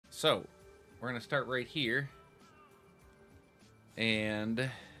So, we're going to start right here. And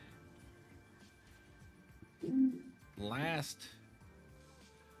last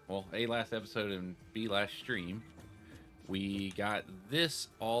episode and B last stream, we got this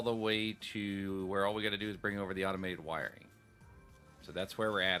all the way to where all we got to do is bring over the automated wiring. So that's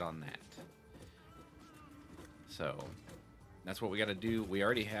where we're at on that. So that's what we got to do. We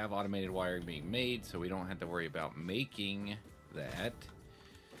already have automated wiring being made, so we don't have to worry about making that.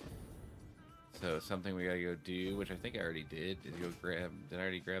 So something we gotta go do, which I think I already did, is go grab. Did I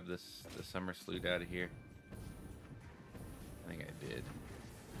already grab the summer sleuth out of here? I think I did.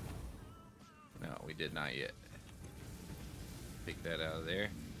 No, we did not yet. Take that out of there,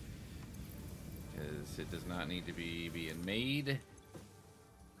 because it does not need to be being made.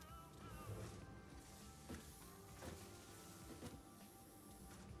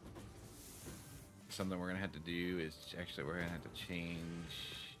 Something we're gonna have to do is actually we're gonna have to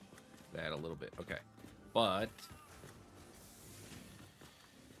change that a little bit. Okay, but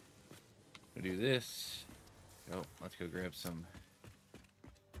we'll do this. Oh, let's go grab some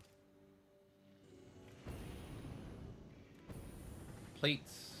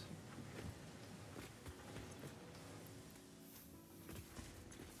plates.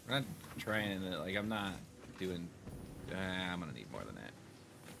 We're not trying to, like, I'm not doing, I'm gonna need more than that.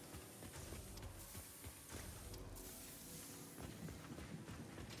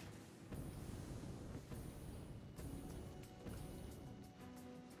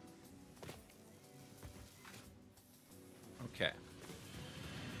 Okay.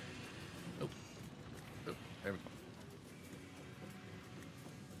 Oh, there we go.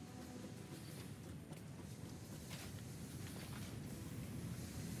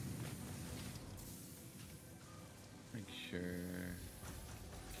 Make sure.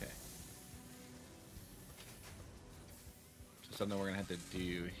 Okay. So something we're gonna have to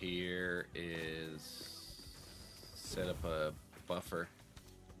do here is set up a buffer,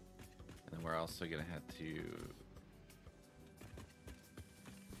 and then we're also gonna have to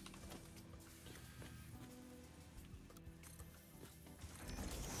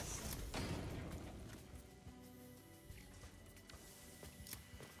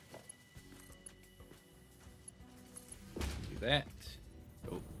that.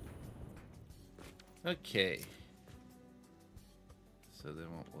 Oh. Okay. So then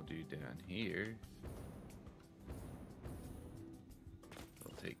what we'll do down here,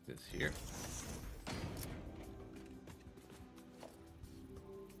 we'll take this here.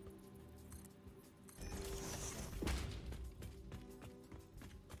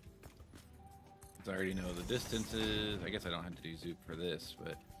 I already know the distances. I guess I don't have to do zoop for this,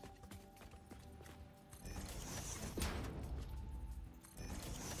 but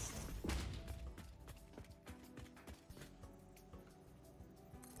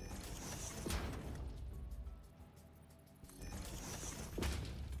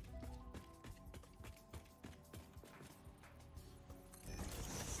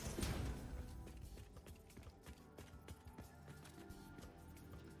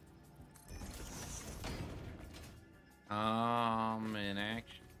and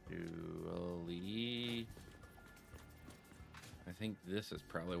actually, I think this is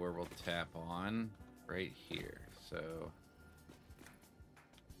probably where we'll tap on right here. So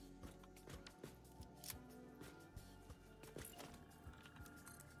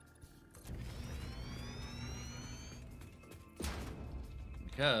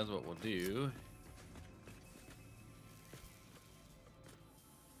because what we'll do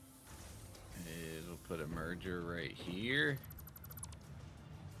is we'll put a merger right here.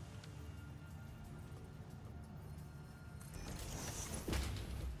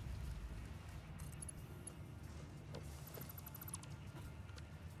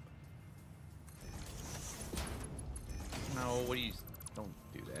 No, what do you... Don't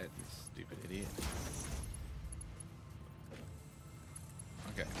do that, you stupid idiot.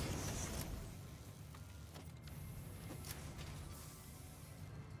 Okay.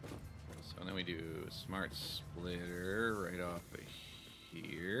 So then we do a smart splitter right off of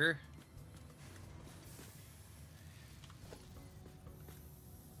here.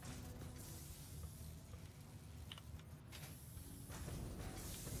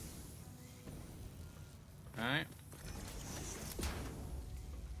 All right.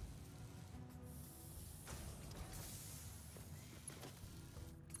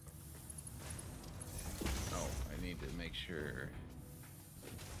 Oh, I need to make sure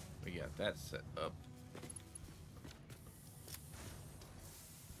we got that set up.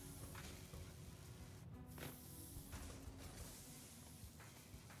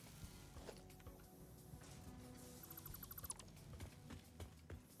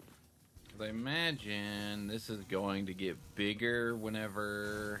 I imagine this is going to get bigger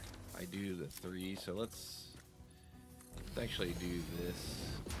whenever I do the 3. So let's actually do this.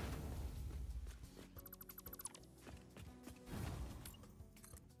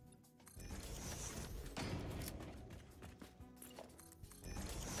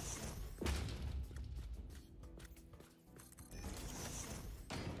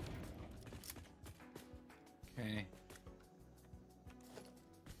 Okay.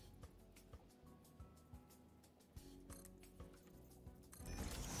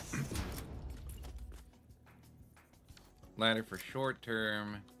 Ladder for short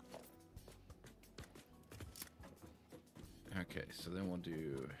term. Okay, so then we'll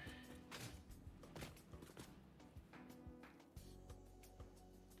do...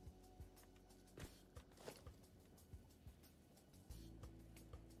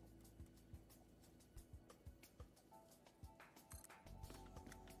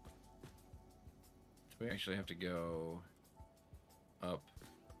 We actually have to go up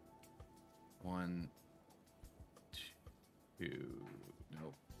 1, 2,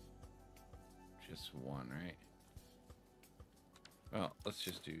 nope, just 1, right? Well, let's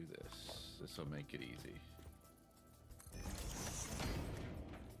just do this. This will make it easy.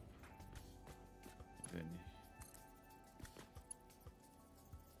 Then,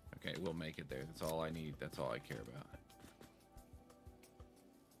 okay, we'll make it there. That's all I need. That's all I care about.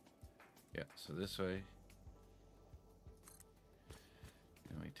 Yeah, so this way.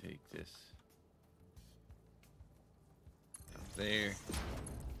 Then we take this up there.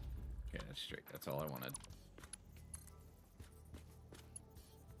 Okay, that's straight. That's all I wanted.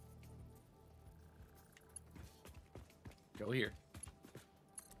 Go here.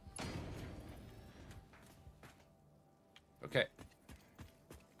 Okay.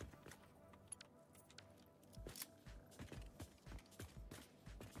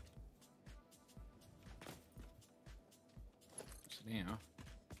 Now,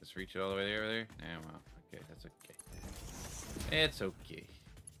 just reach it all the way over there. Now, well, okay, that's okay. It's okay.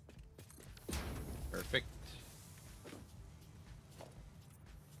 Perfect.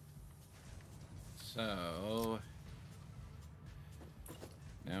 So,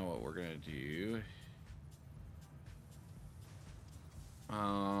 now what we're gonna do?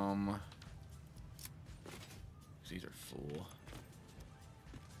 These are full.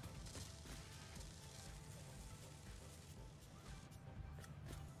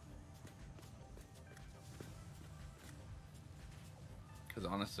 Because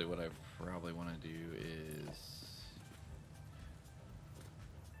honestly, what I probably want to do is...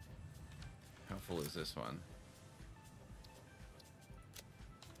 How full is this one?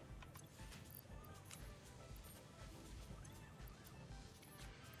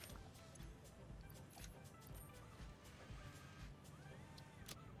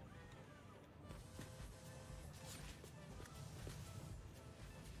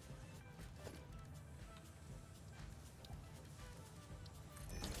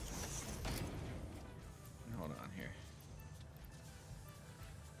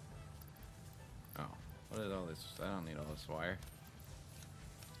 What is all this? I don't need all this wire.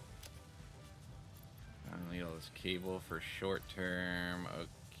 I don't need all this cable for short term.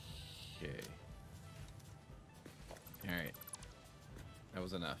 Okay. Alright. That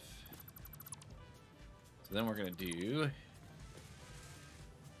was enough. So then we're going to do...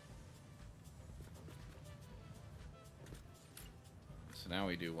 So now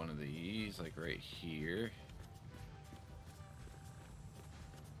we do one of these, like right here.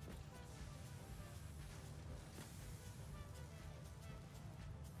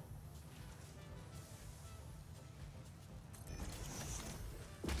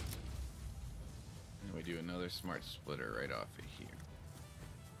 Do another smart splitter right off of here.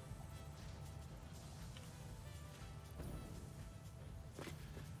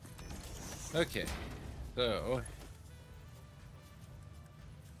 Okay, so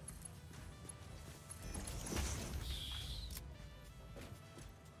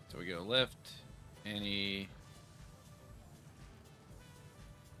we go left, any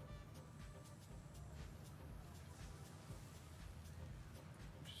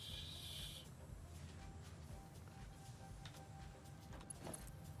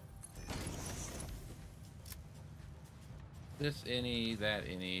this any, that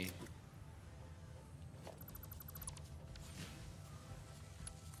any.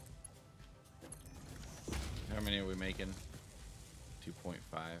 How many are we making? 2.5.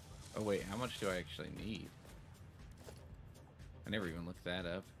 Oh wait, how much do I actually need? I never even looked that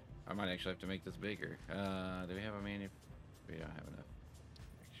up. I might actually have to make this bigger. Do we have a manu? We don't have enough.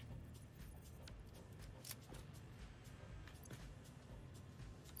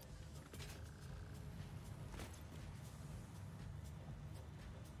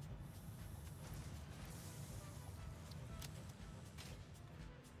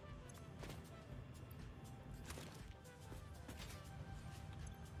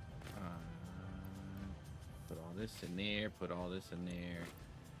 this in there, put all this in there.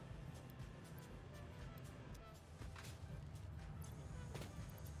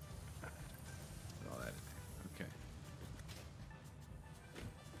 Put all that in there. Okay.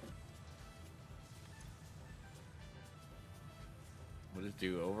 We'll just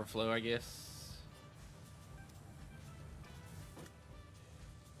do overflow, I guess.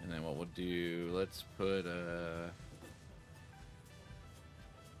 And then what we'll do, let's put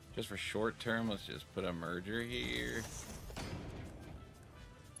just for short term, let's just put a merger here.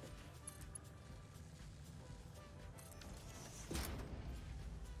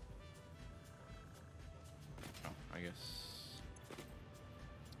 Oh, I guess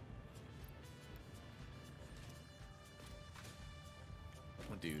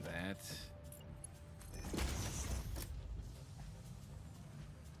we'll do that.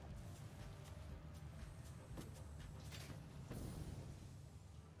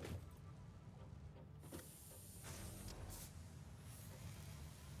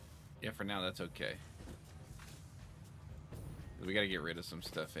 Yeah, for now that's okay. We gotta get rid of some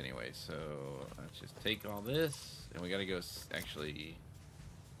stuff anyway, so let's just take all this, and we gotta go actually.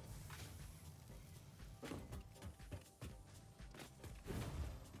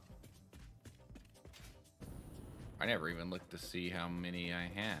 I never even looked to see how many I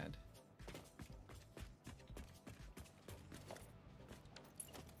had.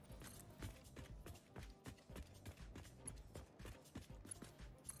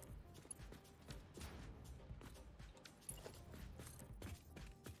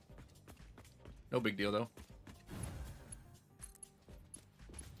 No big deal, though.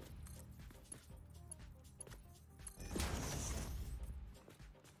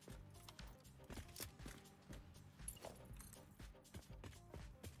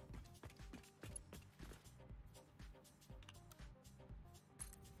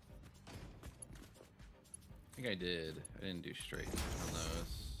 I think I did. I didn't do straight on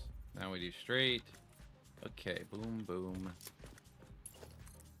those. Now we do straight. Okay, boom, boom.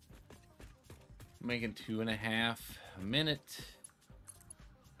 Making 2.5 a minute.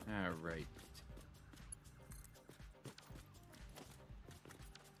 All right.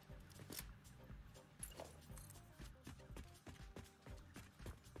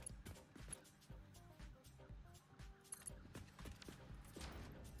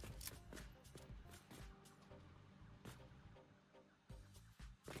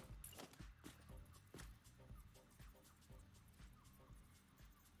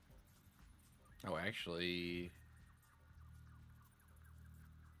 Oh, actually,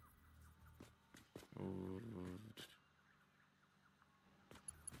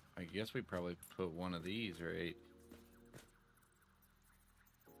 I guess we probably put one of these right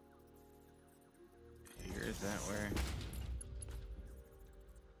here. Is that where?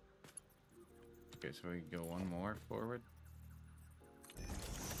 Okay, so we can go one more forward.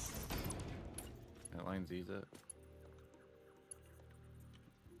 That lines these up.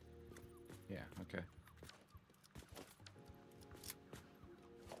 Yeah, okay.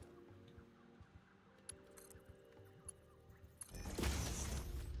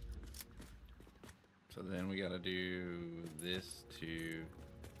 So then we gotta do this to...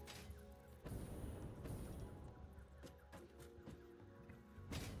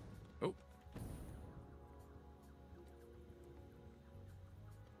 Oh.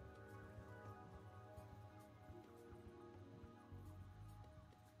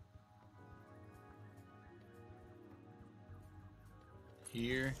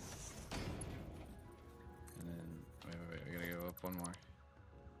 Here. And then, wait, I gotta go up one more.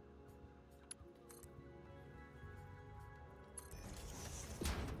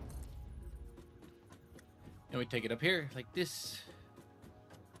 And we take it up here, like this.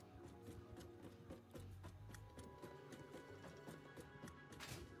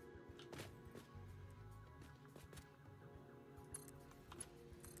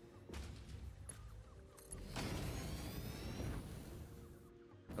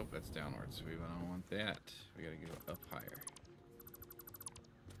 Oh, that's downwards, so we don't want that. We gotta go up higher.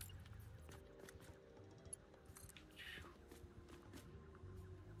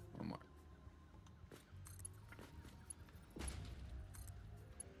 One more.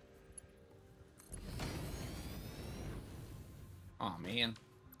 Aw, man.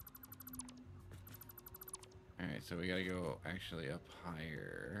 Alright, so we gotta go actually up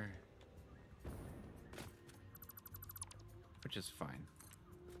higher. Which is fine.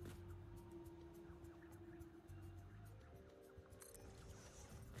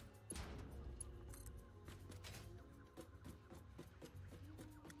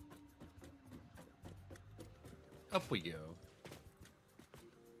 Up we go.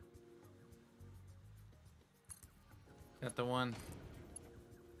 That the one?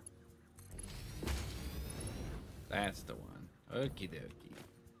 That's the one. Okie dokie.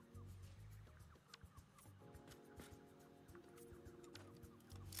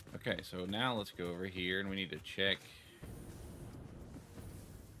 Okay, so now let's go over here and we need to check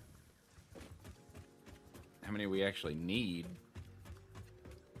how many we actually need.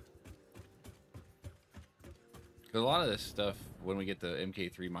 Because a lot of this stuff, when we get the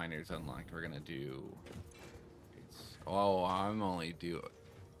MK3 miners unlocked, we're going to do... Oh, I'm only do...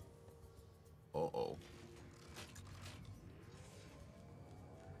 Uh-oh.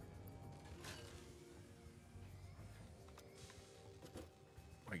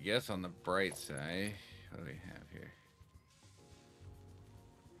 I guess on the bright side, what do we have here?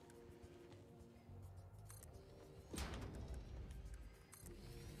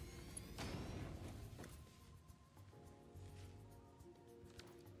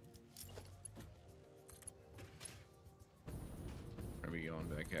 Are we going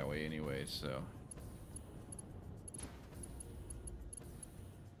back that way anyway, so...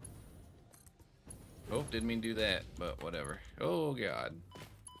 Oh, didn't mean to do that, but whatever. Oh, God.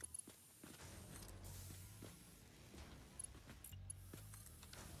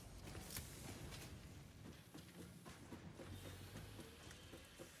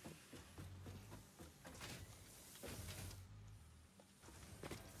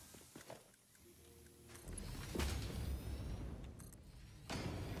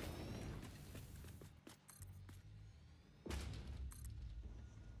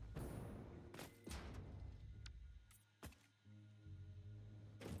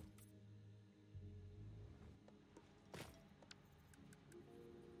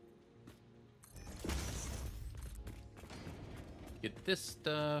 Get this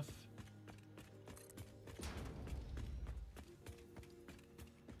stuff.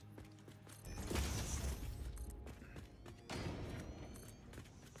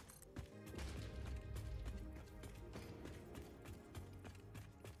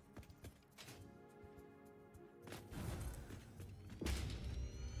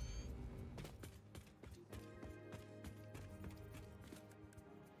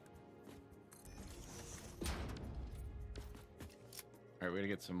 Alright, we're gonna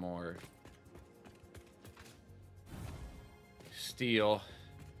get some more steel.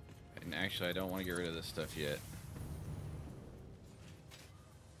 And actually, I don't want to get rid of this stuff yet.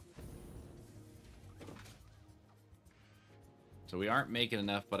 So we aren't making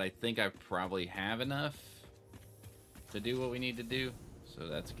enough, but I think I probably have enough to do what we need to do. So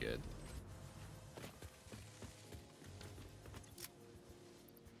that's good.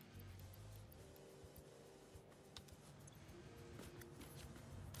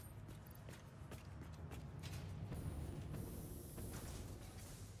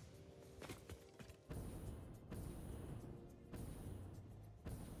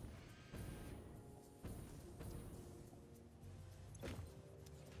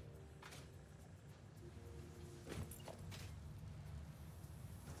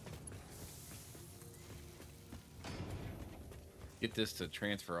 Get this to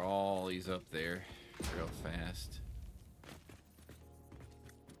transfer all these up there real fast.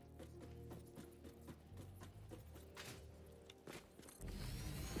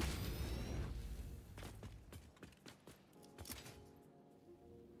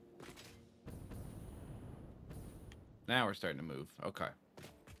 Now we're starting to move. Okay.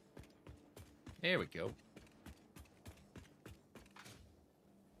 There we go.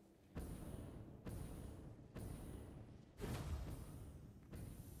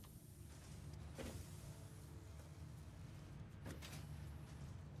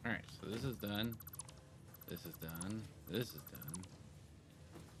 Alright, so this is done. This is done. This is done.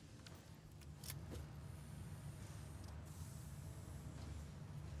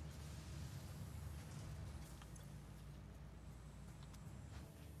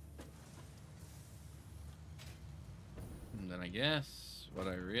 And then I guess what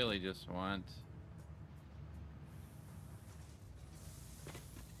I really just want...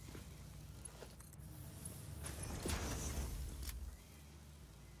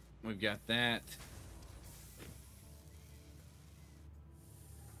 We've got that.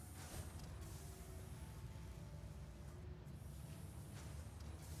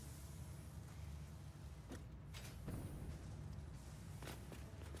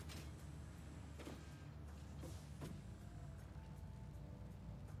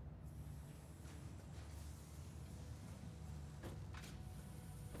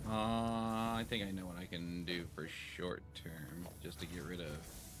 I think I know what I can do for short term, just to get rid of.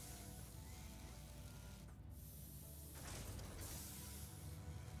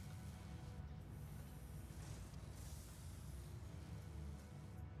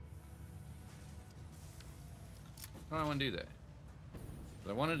 Why do I want to do that?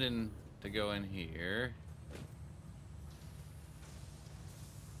 I wanted to go in here.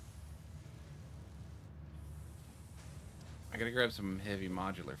 I gotta grab some heavy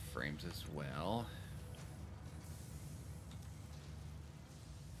modular frames as well.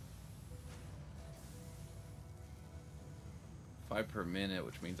 5 per minute,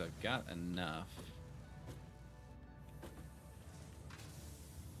 which means I've got enough.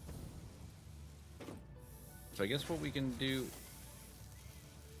 So I guess what we can do...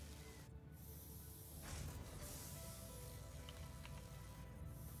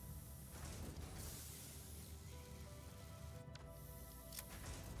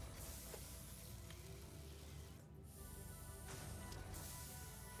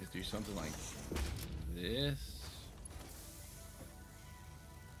 is do something like this.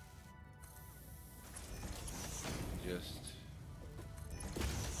 Just...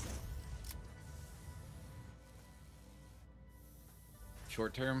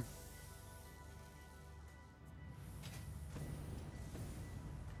 short term.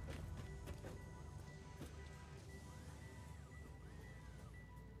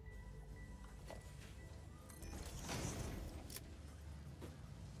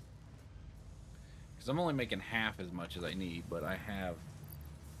 Because I'm only making half as much as I need, but I have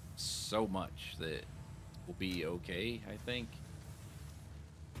so much that will be okay, I think.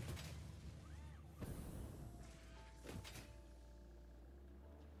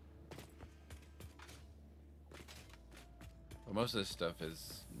 But most of this stuff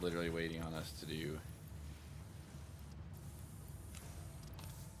is literally waiting on us to do.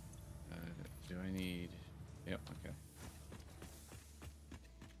 Do I need... Yep, okay.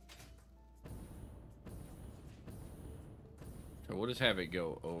 So we'll just have it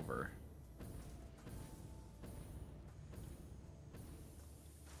go over.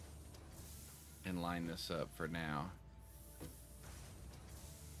 And line this up for now.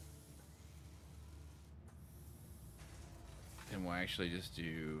 And we'll actually just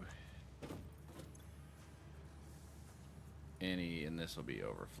do any, and this will be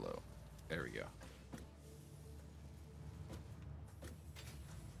overflow. There we go.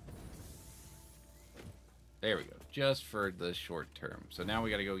 There we go. Just for the short term. So now we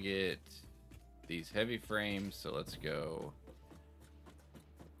got to go get these heavy frames. So let's go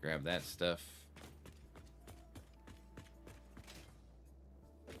grab that stuff.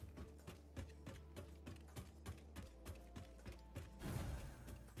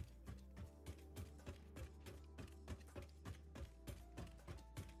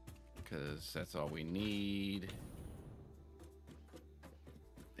 Because that's all we need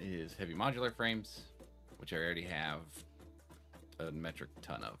is heavy modular frames, which I already have a metric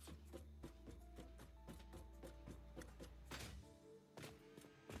ton of.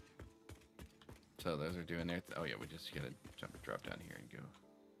 So those are doing their... oh yeah, we just gotta drop down here and go.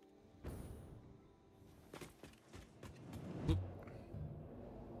 Whoop.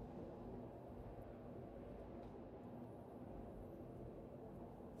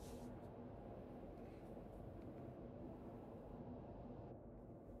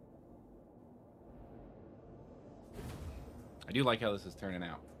 I do like how this is turning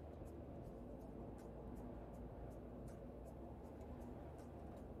out.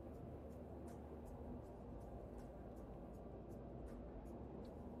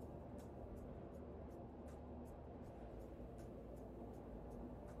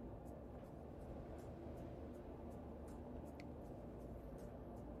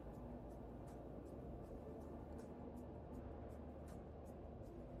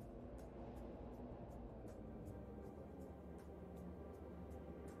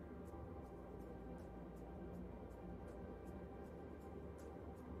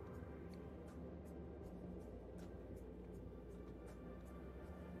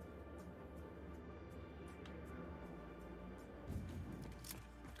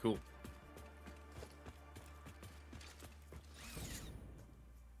 Cool.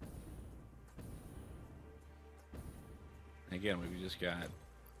 Again, we've just got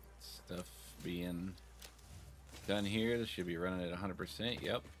stuff being done here. This should be running at 100%.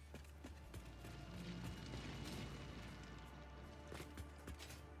 Yep.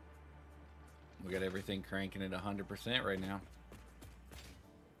 We got everything cranking at 100% right now.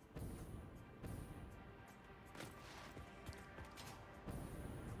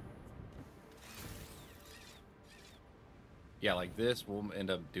 Yeah, like this, we'll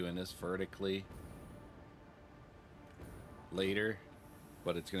end up doing this vertically later,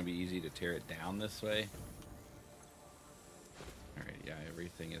 but it's going to be easy to tear it down this way. Alright, yeah,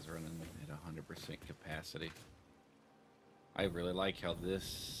 everything is running at 100% capacity. I really like how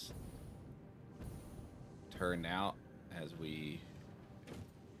this turned out. as we...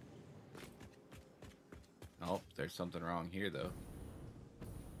 Oh, there's something wrong here, though.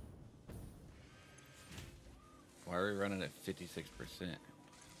 Why are we running at 56%?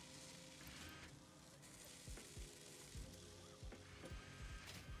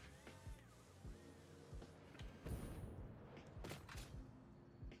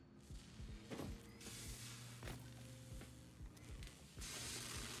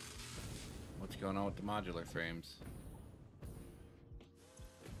 What's going on with the modular frames?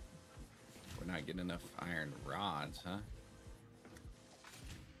 We're not getting enough iron rods, huh?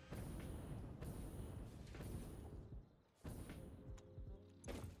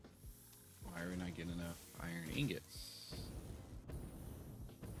 Why are we not getting enough iron ingots?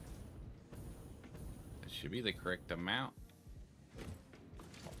 That should be the correct amount.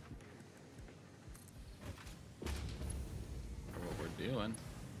 For what we're doing.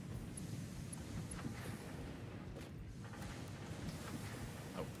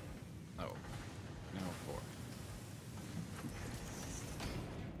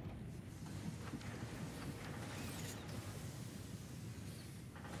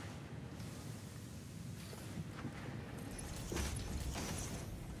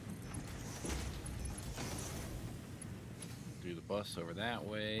 Bus over that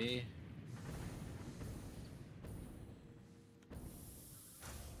way.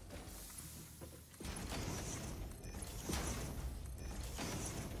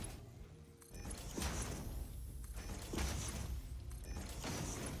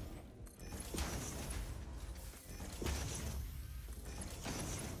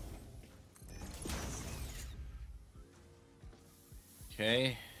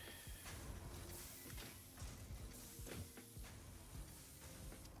 Okay.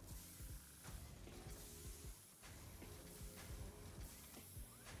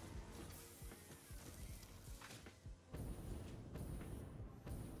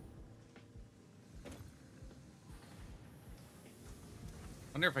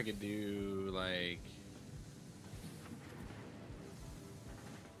 Wonder if I could do like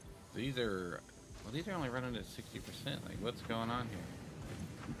these are, well, these are only running at 60%. Like, what's going on here?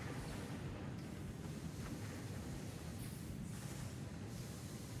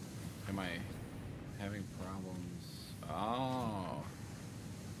 Am I having problems? Oh.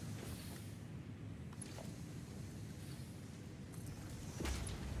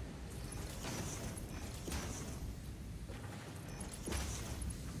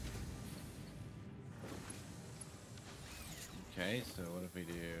 Okay, so what if we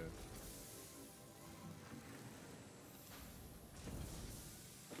do...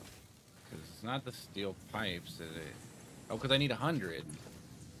 Because it's not the steel pipes that it... Oh, because I need 100.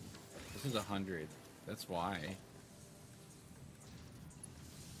 This is 100. That's why.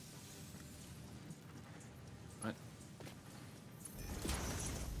 What?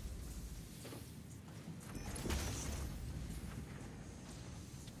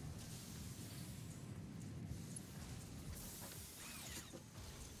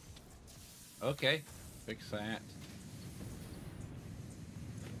 Okay, fix that.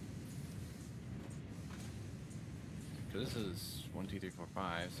 So this is 1, 2, 3, 4,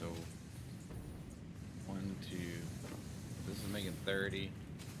 5. So 1, 2. This is making 30.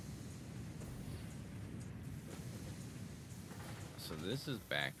 So this is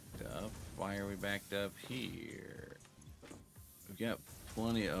backed up. Why are we backed up here? We've got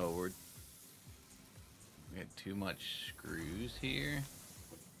plenty. Oh, we got too much screws here.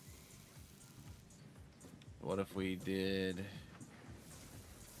 What if we did...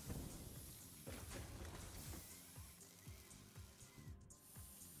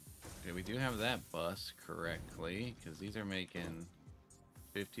 Okay, we do have that bus correctly, because these are making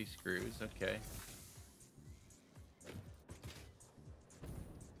 50 screws. Okay.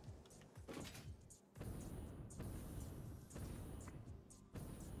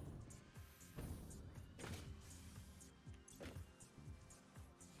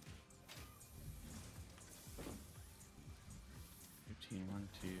 One,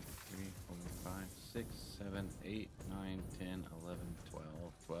 2, 3, 4, 5, 6, 7, 8, 9, 10, 11, 12.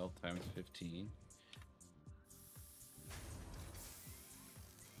 12 times 15.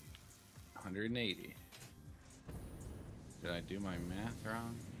 180. Did I do my math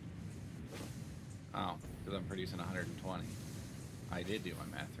wrong? Oh, because I'm producing 120. I did do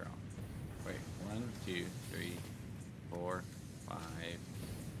my math wrong. Wait, 1, 2, 3, 4, 5.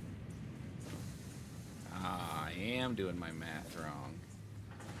 Ah, I am doing my math wrong.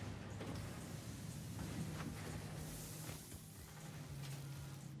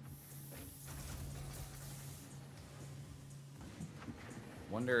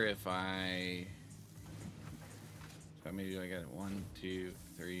 Wonder if I How many do I got? 1, 2,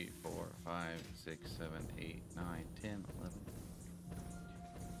 3, 4, 5, 6, 7, 8, 9, 10, 11,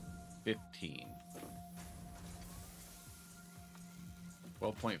 15.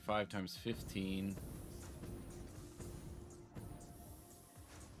 12.5 times 15.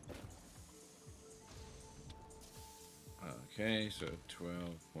 Okay, so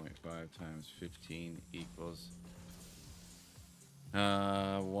 12.5 times 15 equals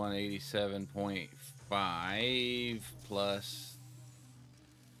 187.5 plus.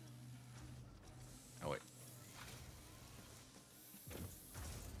 Oh wait,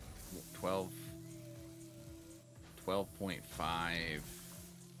 12.5.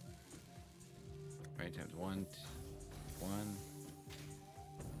 Right, times 1,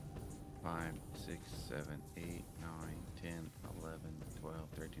 5, 6, 7, 8, 9, 10, 11, 12,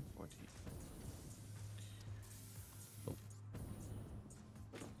 13, 14. Oh.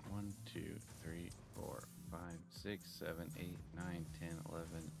 1, 2, 3, 4, 5, 6, 7, 8, 9, 10,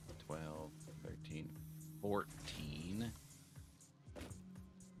 11, 12, 13, 14.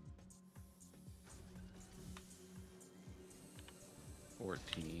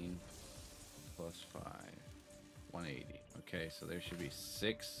 Plus 5, 180. Okay, so there should be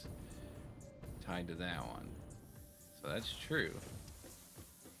 6 tied to that one. So that's true.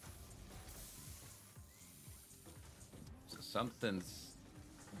 So something's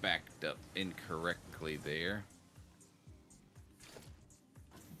backed up incorrectly there.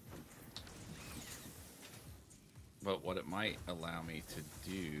 But what it might allow me to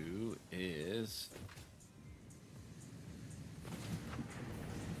do is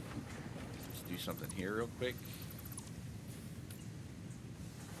do something here real quick.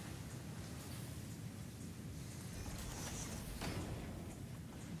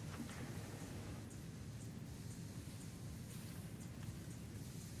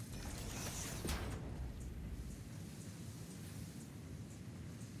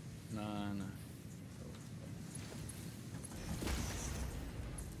 None.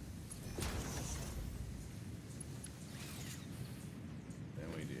 Then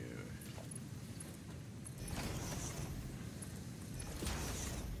we do.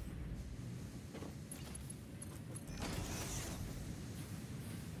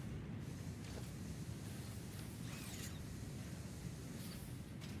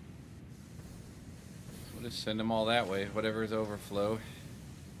 We'll just send them all that way, whatever's overflow.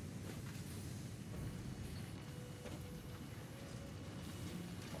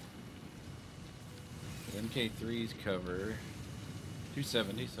 MK3's cover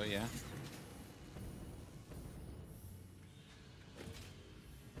 270, so yeah.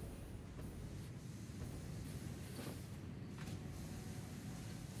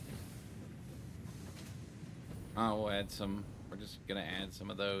 Oh, we'll add some. We're just gonna add some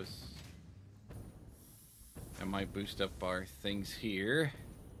of those. That might boost up our things here.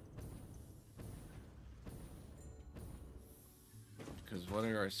 Because what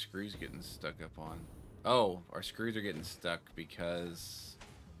are our screws getting stuck up on? Oh, our screws are getting stuck because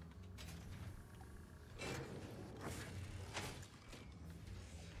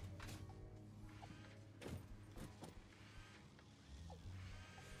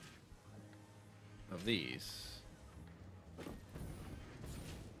of these.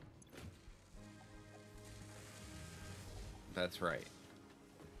 That's right.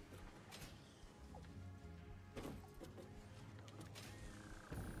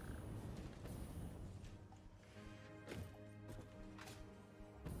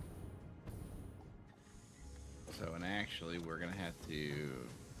 So, and actually, we're going to have to,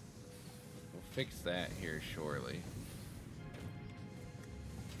 we'll fix that here shortly.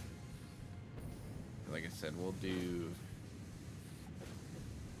 Like I said, we'll do,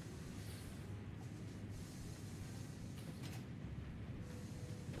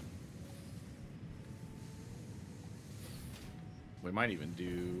 we might even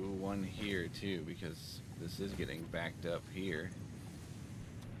do one here too, because this is getting backed up here.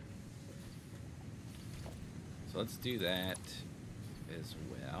 So let's do that as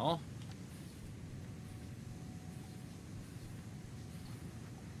well.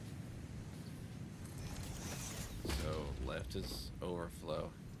 So left is overflow,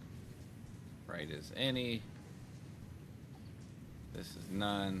 right is any, this is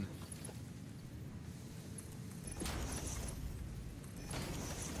none.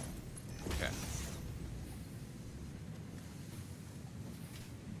 Okay.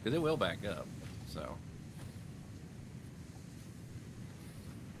 Because it will back up, so.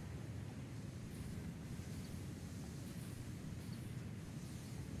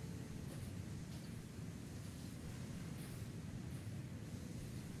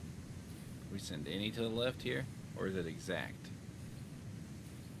 We send any to the left here, Or is it exact?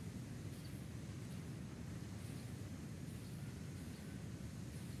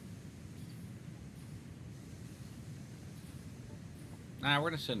 Nah, we're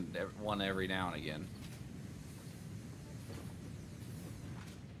gonna send one every now and again.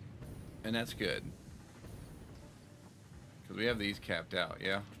 And that's good. Because we have these capped out,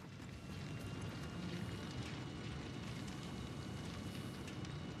 yeah?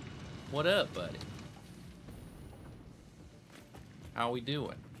 What up, buddy? How we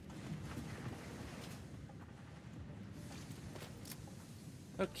doing?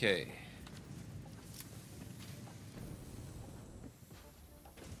 Okay.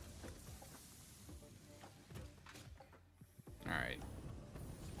 Alright.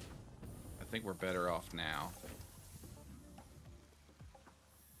 I think we're better off now.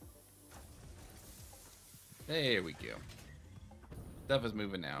 There we go. Stuff is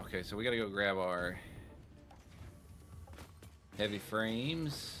moving now. Okay, so we gotta go grab our heavy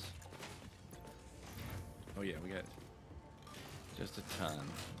frames. Oh yeah, we got just a ton.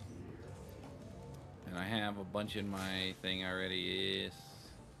 And I have a bunch in my thing already.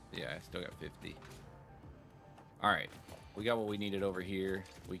 Yeah, I still got 50. Alright, we got what we needed over here.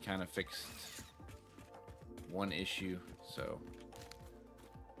 We kind of fixed one issue, so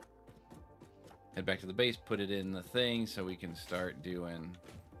head back to the base, put it in the thing so we can start doing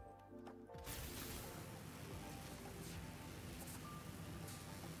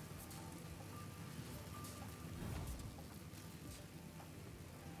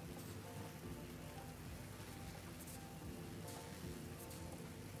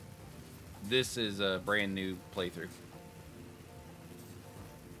this is a brand new playthrough.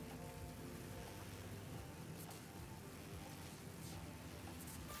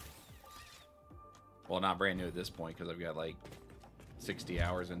 Well, not brand new at this point because I've got like 60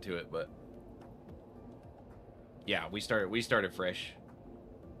 hours into it, but yeah, we started fresh.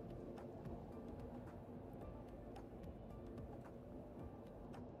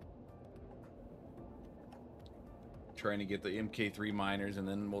 Trying to get the MK3 miners, and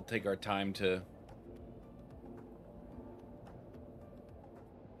then we'll take our time to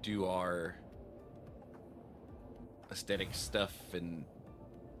do our aesthetic stuff and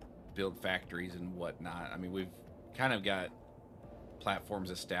build factories and whatnot. I mean, we've kind of got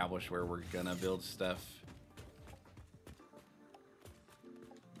platforms established where we're gonna build stuff.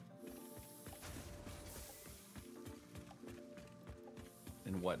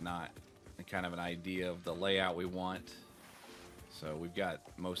 And whatnot. And kind of an idea of the layout we want. So we've got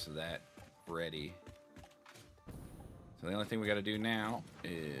most of that ready. So the only thing we got to do now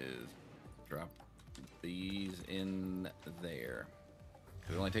is drop these in there.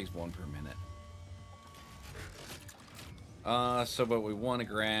 Because it only takes one per minute. So but we want to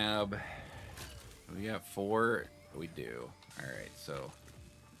grab... We got 4. We do. Alright, so...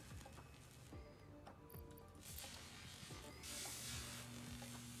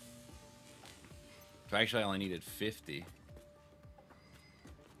 So actually I only needed 50.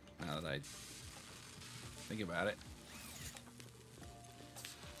 Now that I think about it.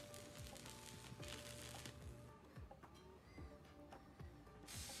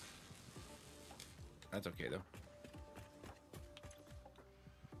 That's okay though.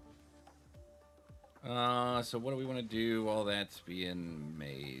 So what do we want to do while that's being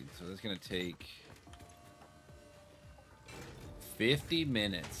made? So that's gonna take 50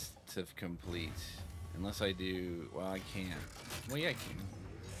 minutes to complete. Unless I do... Well, I can't. Well, yeah, I can.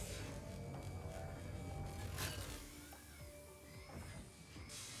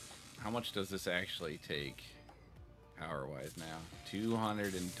 How much does this actually take power-wise now?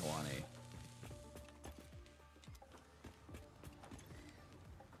 220.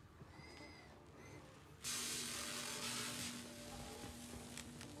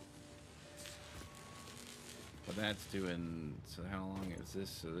 But that's doing... So how long is this?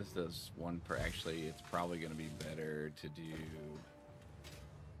 So this does one per... Actually, it's probably going to be better to do...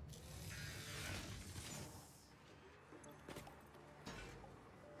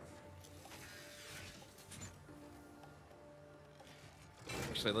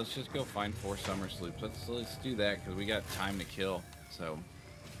 Actually, let's just go find 4 summer sloops. Let's do that because we got time to kill. So,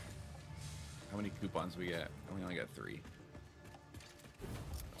 how many coupons we got? We only got 3.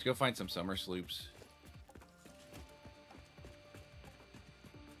 Let's go find some summer sloops.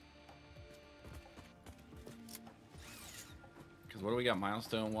 Because what do we got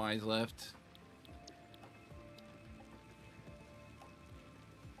milestone-wise left?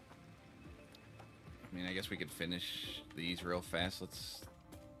 I mean, I guess we could finish these real fast. Let's...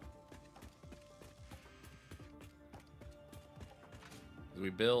 We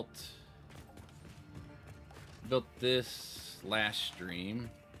built built this last stream.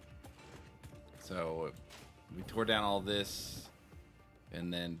 So we tore down all this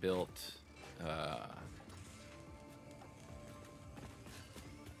and then built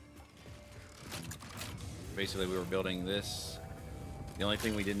basically we were building this. The only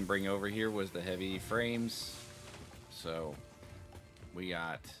thing we didn't bring over here was the heavy frames. So we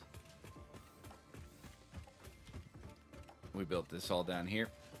built this all down here.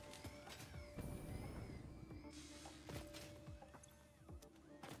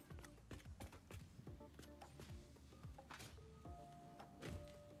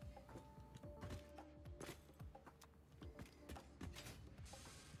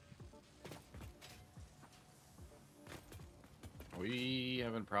 We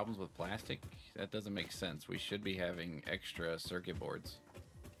having problems with plastic? That doesn't make sense. We should be having extra circuit boards.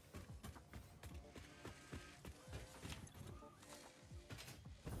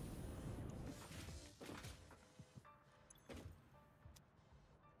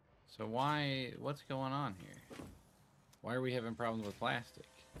 So what's going on here? Why are we having problems with plastic?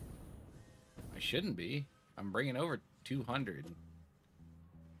 I shouldn't be. I'm bringing over 200.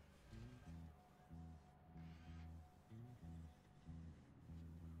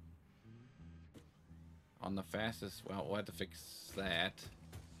 On the fastest, well, we'll have to fix that.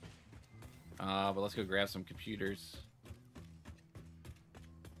 But let's go grab some computers.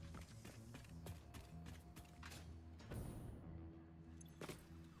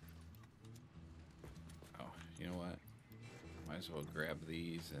 Oh, you know what? Might as well grab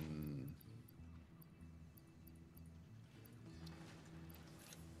these and...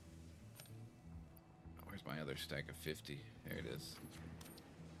 Where's my other stack of 50? There it is.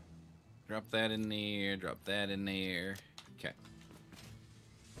 Drop that in there, drop that in there. Okay.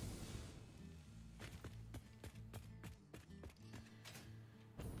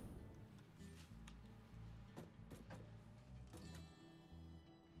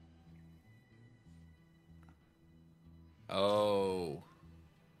 Oh.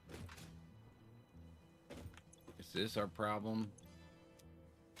 Is this our problem?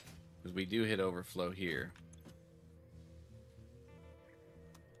 Because we do hit overflow here.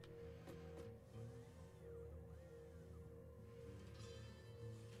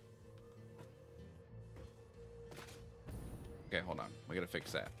 Okay, hold on. We gotta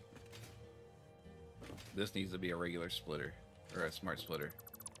fix that. This needs to be a regular splitter, or a smart splitter.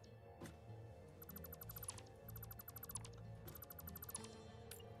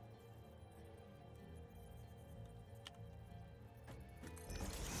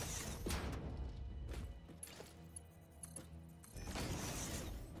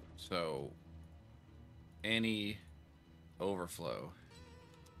 So, any overflow.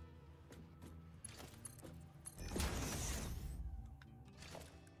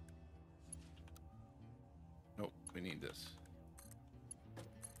 We need this.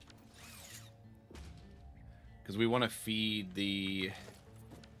 Because we want to feed these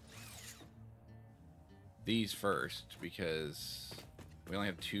first, because we only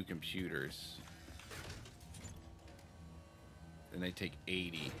have 2 computers. And they take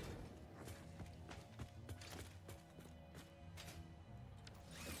 80.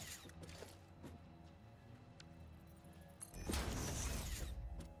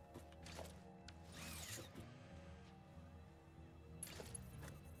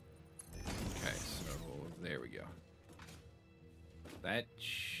 That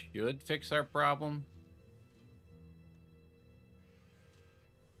should fix our problem.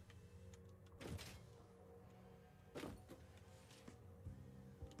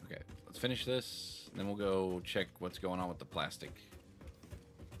 Okay, let's finish this, and then we'll go check what's going on with the plastic.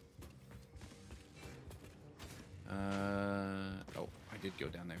 Oh, I did go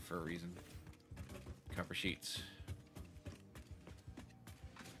down there for a reason. Copper sheets.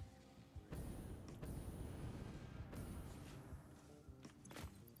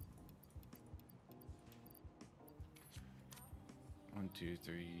 One, 2,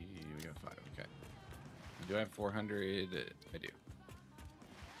 3, we got 5, okay. Do I have 400? I do.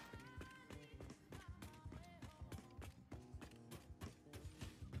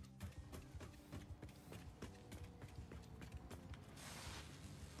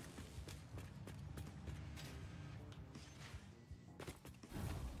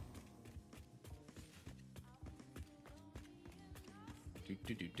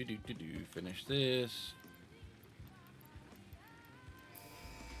 Finish this.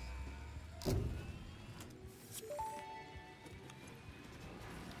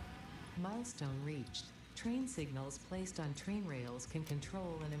 Milestone reached. Train signals placed on train rails can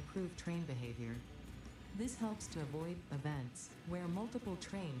control and improve train behavior. This helps to avoid events where multiple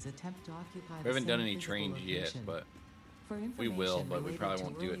trains attempt to occupy We the haven't same done any physical trains yet, location. but For we will. information But we related probably to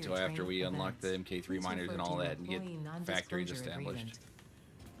won't do it earlier till after train we unlock the events, MK3 please miners refer and to all your that and get employee factories non-disclosure established.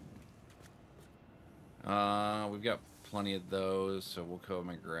 agreement. We've got plenty of those, so we'll come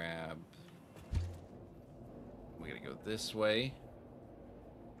and grab. We gotta go this way.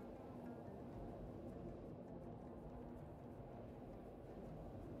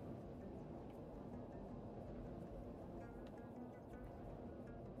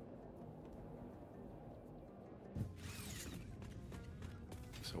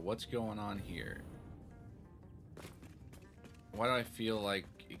 So what's going on here? Why do I feel like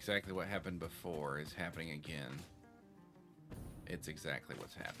exactly what happened before is happening again? It's exactly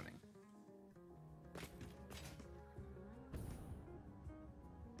what's happening.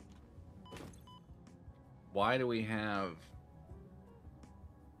 Why do we have...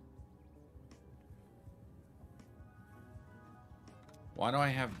 Why do I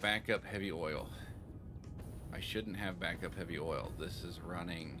have backup heavy oil? I shouldn't have backup heavy oil. This is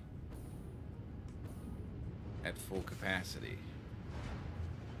running at full capacity.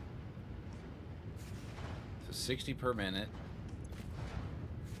 So 60 per minute.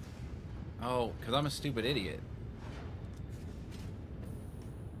 Oh, because I'm a stupid idiot.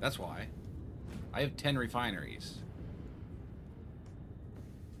 That's why. I have 10 refineries.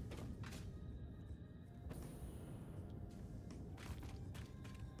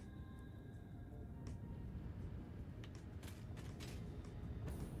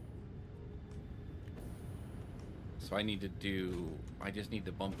 So I need to do... I just need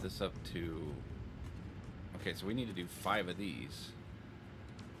to bump this up to... Okay, so we need to do 5 of these.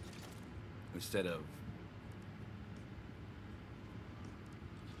 Instead of...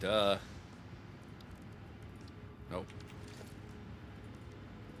 Duh. Nope.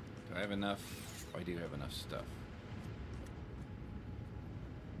 Do I have enough? I do have enough stuff.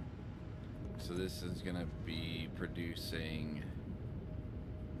 So this is gonna be producing...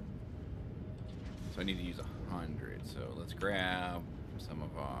 So I need to use 100. So let's grab some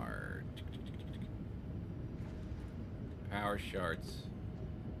of our power shards.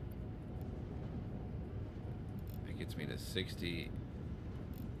 That gets me to 60,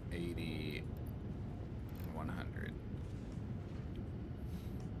 80, 100.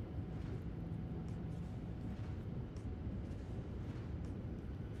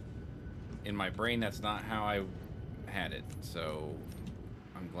 In my brain, that's not how I had it. So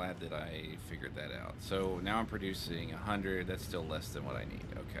I'm glad that I figured that out. So now I'm producing 100. That's still less than what I need.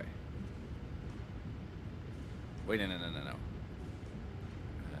 Okay. Wait, no.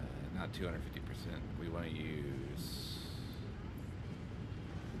 Not 250%. We want to use...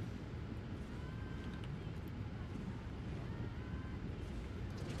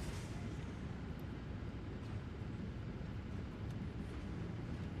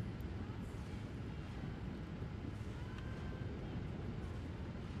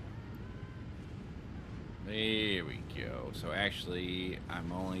 There we go. So actually,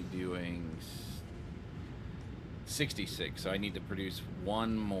 I'm only doing 66. So I need to produce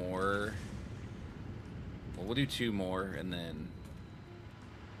one more. Well, we'll do 2 more, and then...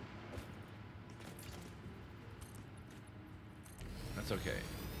 That's okay.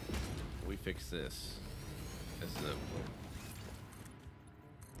 We fix this. This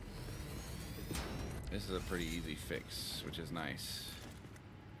is a pretty easy fix, which is nice.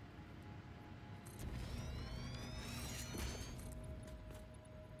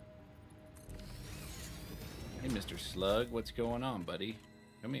 Hey, Mr. Slug, what's going on, buddy?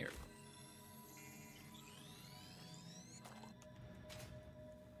 Come here.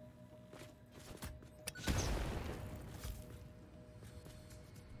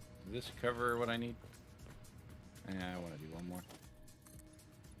 Does this cover what I need? Yeah, I want to do one more.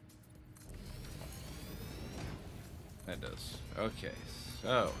 That does. Okay,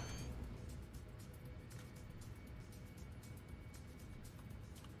 so...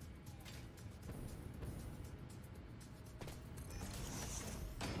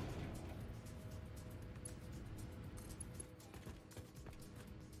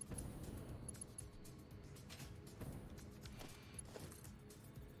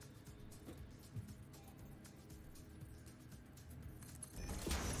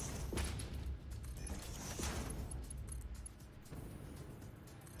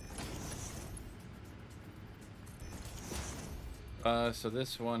 so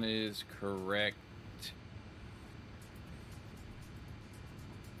this one is correct.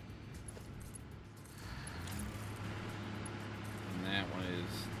 And that one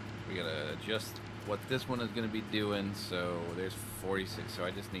is, we gotta adjust what this one is gonna be doing. So there's 46, so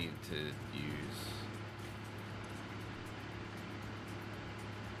I just need to use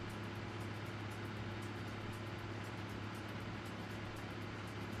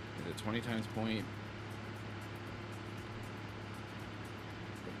The 20 times point.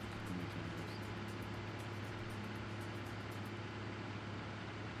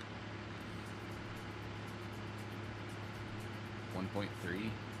 .3.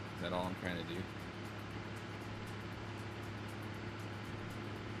 Is that all I'm trying to do?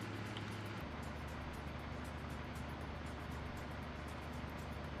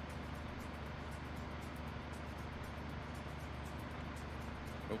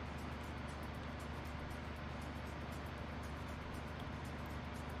 Oh.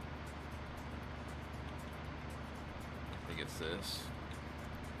 I think it's this.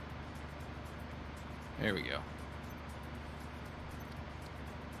 There we go.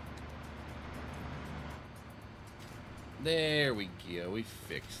 There we go, we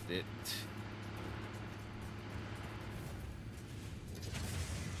fixed it.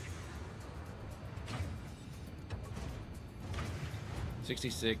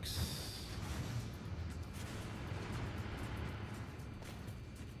 $66.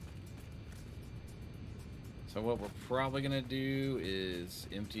 So what we're probably gonna do is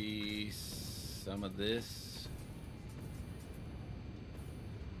empty some of this.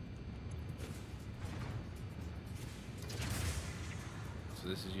 So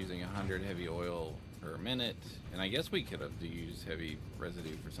this is using 100 heavy oil per minute, and I guess we could have used heavy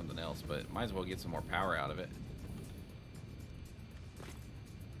residue for something else, but might as well get some more power out of it.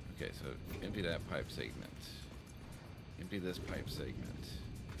 Okay, so empty that pipe segment. Empty this pipe segment.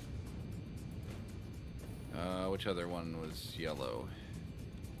 Which other one was yellow?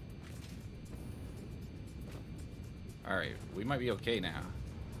 Alright, we might be okay now.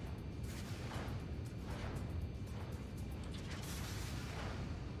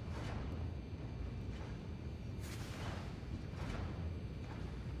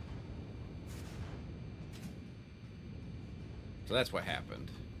 So that's what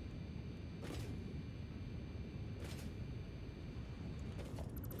happened.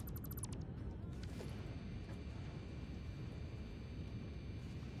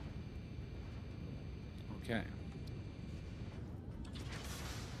 Okay.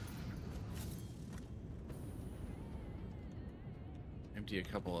 Empty a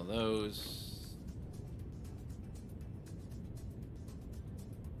couple of those.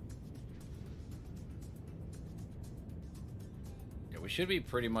 We should be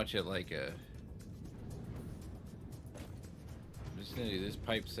pretty much at like a... I'm just gonna do this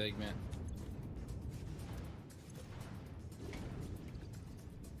pipe segment.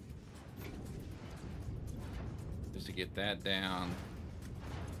 Just to get that down.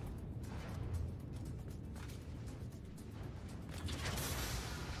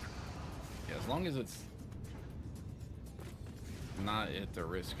 Yeah, as long as it's not at the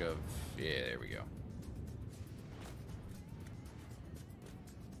risk of... Yeah, there we go.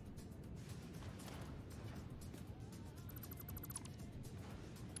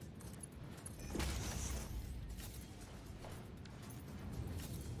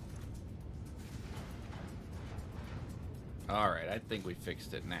 Alright, I think we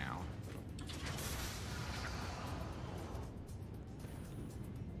fixed it now.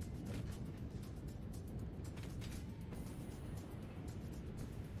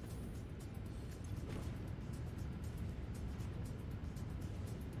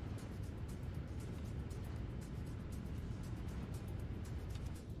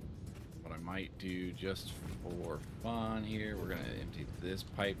 What I might do just for fun here, we're going to empty this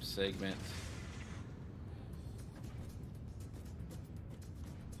pipe segment.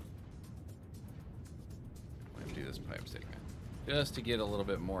 This pipe segment just to get a little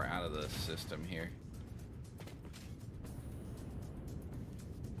bit more out of the system here.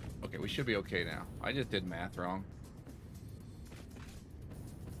 Okay, we should be okay now. I just did math wrong.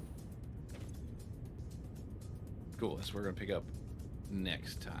 Cool, that's what we're gonna pick up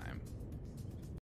next time.